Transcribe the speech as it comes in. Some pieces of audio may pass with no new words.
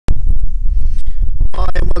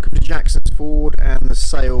Jackson's Ford, and the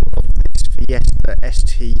sale of this Fiesta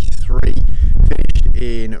ST-3 finished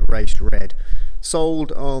in race red.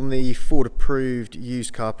 Sold on the Ford approved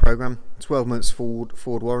used car program. 12 months Ford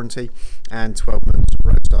warranty and 12 months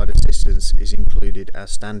roadside assistance is included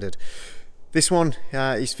as standard. This one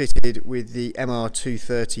is fitted with the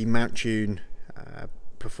MR230 Mountune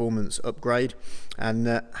performance upgrade, and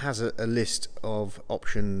has a list of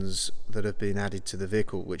options that have been added to the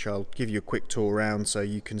vehicle, which I'll give you a quick tour around so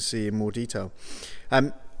you can see in more detail.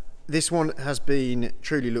 This one has been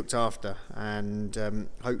truly looked after, and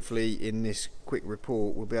hopefully in this quick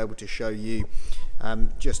report we'll be able to show you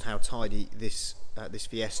just how tidy this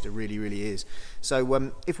Fiesta really is.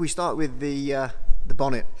 So if we start with the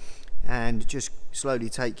bonnet and just slowly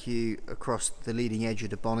take you across the leading edge of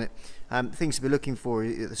the bonnet, things to be looking for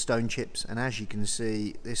are the stone chips, and as you can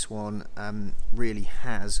see, this one really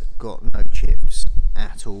has got no chips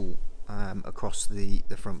at all across the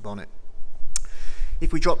front bonnet.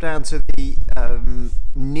 If we drop down to the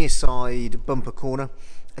near side bumper corner,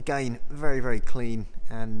 again very clean,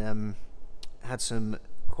 and had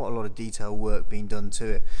quite a lot of detail work being done to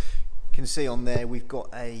it. You can see on there we've got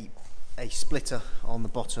a splitter on the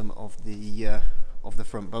bottom of the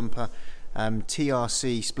front bumper,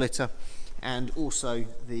 TRC splitter, and also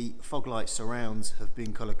the fog light surrounds have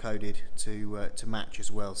been colour coded to match as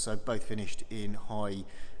well, so both finished in high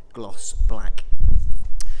gloss black.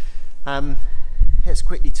 Let's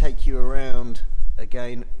quickly take you around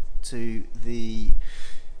again to the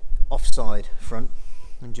offside front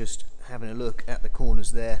and just having a look at the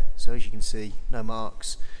corners there. So as you can see, no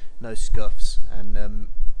marks, no scuffs, and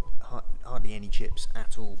hardly any chips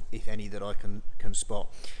at all, if any, that I can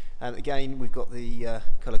spot. Again, we've got the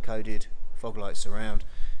colour coded fog light surround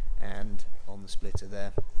and on the splitter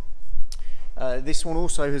there. This one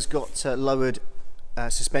also has got lowered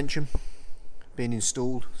suspension being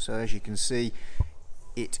installed, so as you can see,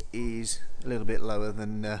 it is a little bit lower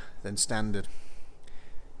than standard.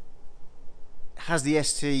 It has the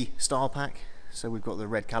ST style pack, so we've got the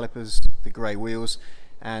red calipers, the grey wheels,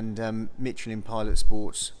 and Michelin Pilot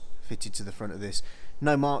Sports fitted to the front of this.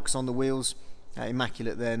 No marks on the wheels,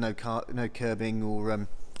 immaculate there, no curbing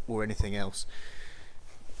or anything else.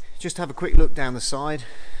 Just have a quick look down the side,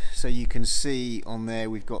 so you can see on there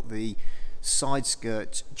we've got the side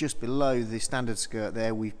skirt just below the standard skirt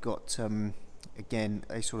there. We've got again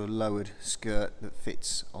a sort of lowered skirt that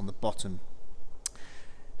fits on the bottom.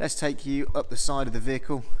 Let's take you up the side of the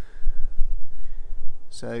vehicle.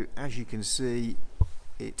 So as you can see,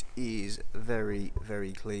 it is very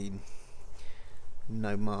clean,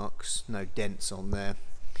 no marks, no dents on there.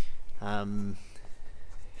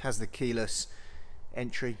 Has the keyless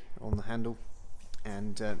entry on the handle,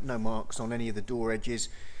 and no marks on any of the door edges.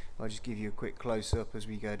 I'll just give you a quick close-up as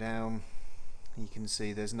we go down. You can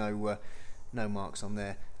see there's no marks on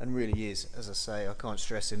there, and really is, as I say, I can't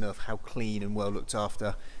stress enough how clean and well looked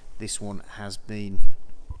after this one has been.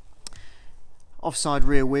 Offside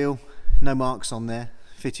rear wheel, no marks on there,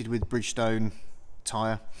 fitted with Bridgestone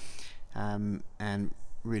tyre, and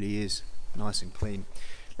really is nice and clean.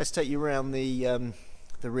 Let's take you around the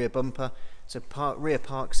rear bumper. So rear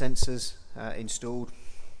park sensors installed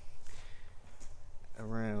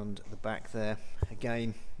around the back there.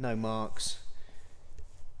 Again, no marks,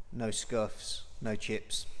 no scuffs, no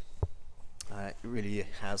chips. It really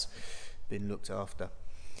has been looked after.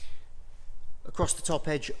 Across the top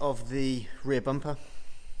edge of the rear bumper,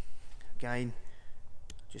 again,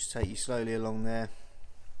 just take you slowly along there,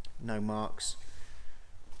 no marks.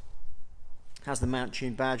 Has the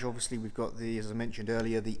Mountune badge. Obviously we've got the, as I mentioned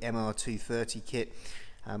earlier, the MR230 kit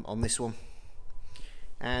on this one,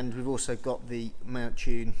 and we've also got the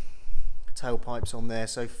Mountune tailpipes on there,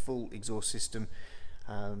 so full exhaust system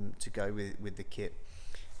to go with the kit.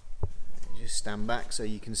 Just stand back so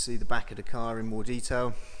you can see the back of the car in more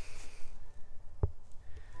detail.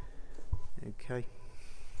 Okay,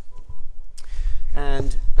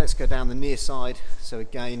 and let's go down the near side. So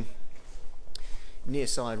again, near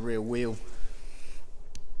side rear wheel,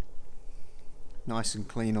 nice and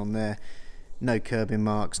clean on there, no curbing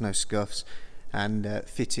marks, no scuffs, and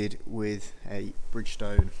fitted with a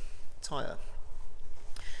Bridgestone tyre.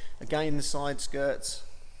 Again, the side skirts,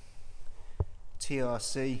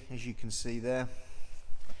 TRC, as you can see there,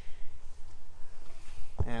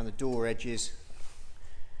 and the door edges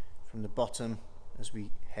from the bottom as we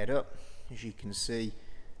head up. As you can see,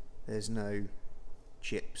 there's no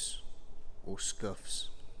chips or scuffs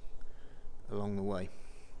along the way.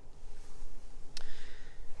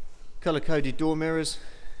 Colour coded door mirrors,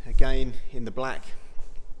 again in the black.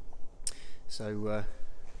 So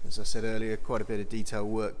as I said earlier, quite a bit of detail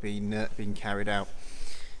work being carried out.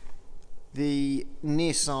 The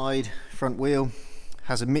near side front wheel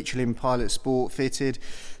has a Mountune Pilot Sport fitted.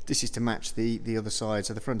 This is to match the other side.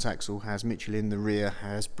 So the front axle has Mountune, the rear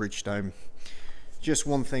has Bridgestone. Just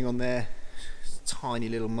one thing on there, tiny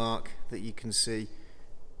little mark that you can see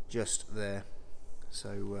just there.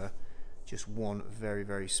 So just one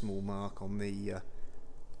very small mark on the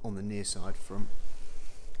near side front.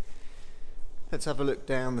 Let's have a look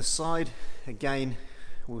down the side. Again,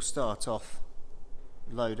 we'll start off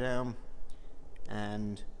low down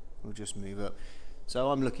and we'll just move up.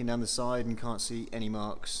 So I'm looking down the side and can't see any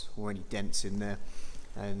marks or any dents in there,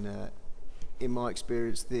 and in my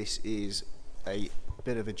experience this is a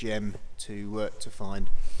bit of a gem to find.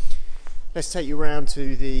 Let's take you around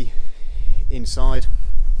to the inside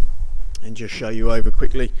and just show you over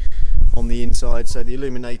quickly on the inside. So the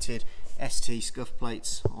illuminated ST scuff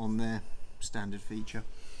plates on there, standard feature,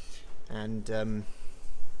 and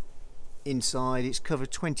inside it's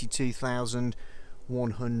covered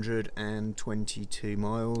 22,122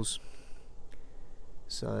 miles,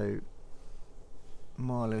 so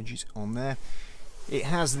mileage is on there. It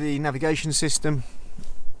has the navigation system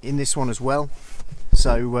in this one as well,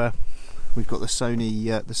 so we've got the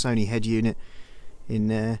Sony head unit in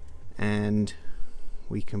there, and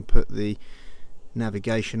we can put the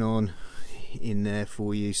navigation on in there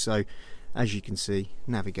for you. So as you can see,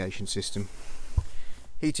 navigation system,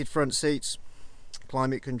 heated front seats,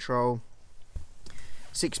 climate control,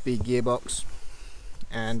 6-speed gearbox,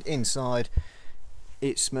 and inside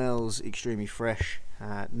it smells extremely fresh,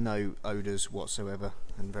 no odours whatsoever,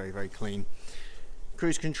 and very clean.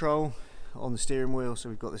 Cruise control on the steering wheel, so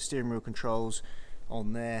we've got the steering wheel controls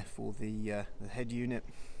on there for the head unit,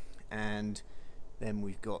 and then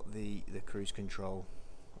we've got the cruise control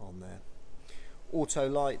on there. Auto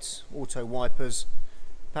lights, auto wipers,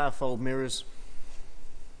 power fold mirrors,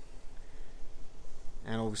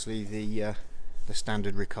 and obviously the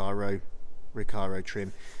standard Recaro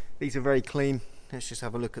trim. These are very clean. Let's just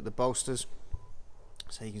have a look at the bolsters.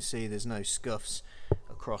 So you can see there's no scuffs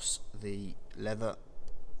across the leather,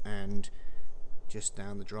 and just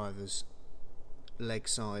down the driver's leg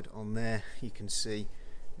side on there you can see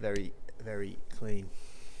very clean.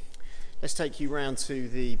 Let's take you round to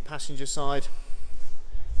the passenger side.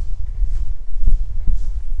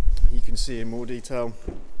 You can see in more detail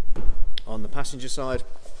on the passenger side.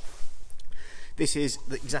 This is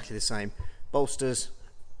exactly the same. Bolsters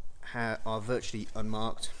are virtually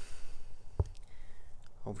unmarked.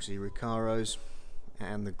 Obviously Recaros,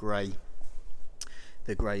 and the grey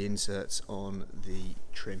inserts on the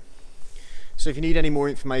trim. So if you need any more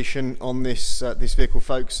information on this vehicle,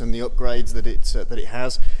 folks, and the upgrades that it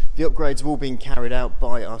has, the upgrades have all been carried out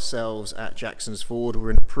by ourselves at Jackson's Ford.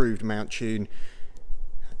 We're an approved Mountune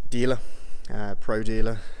dealer, pro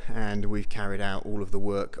dealer, and we've carried out all of the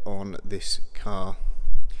work on this car.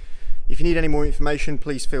 If you need any more information,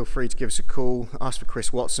 please feel free to give us a call. Ask for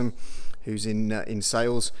Chris Watson, who's in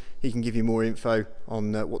sales. He can give you more info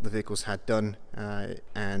on what the vehicle's had done,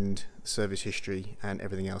 and service history and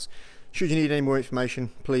everything else. Should you need any more information,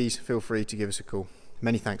 please feel free to give us a call.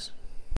 Many thanks.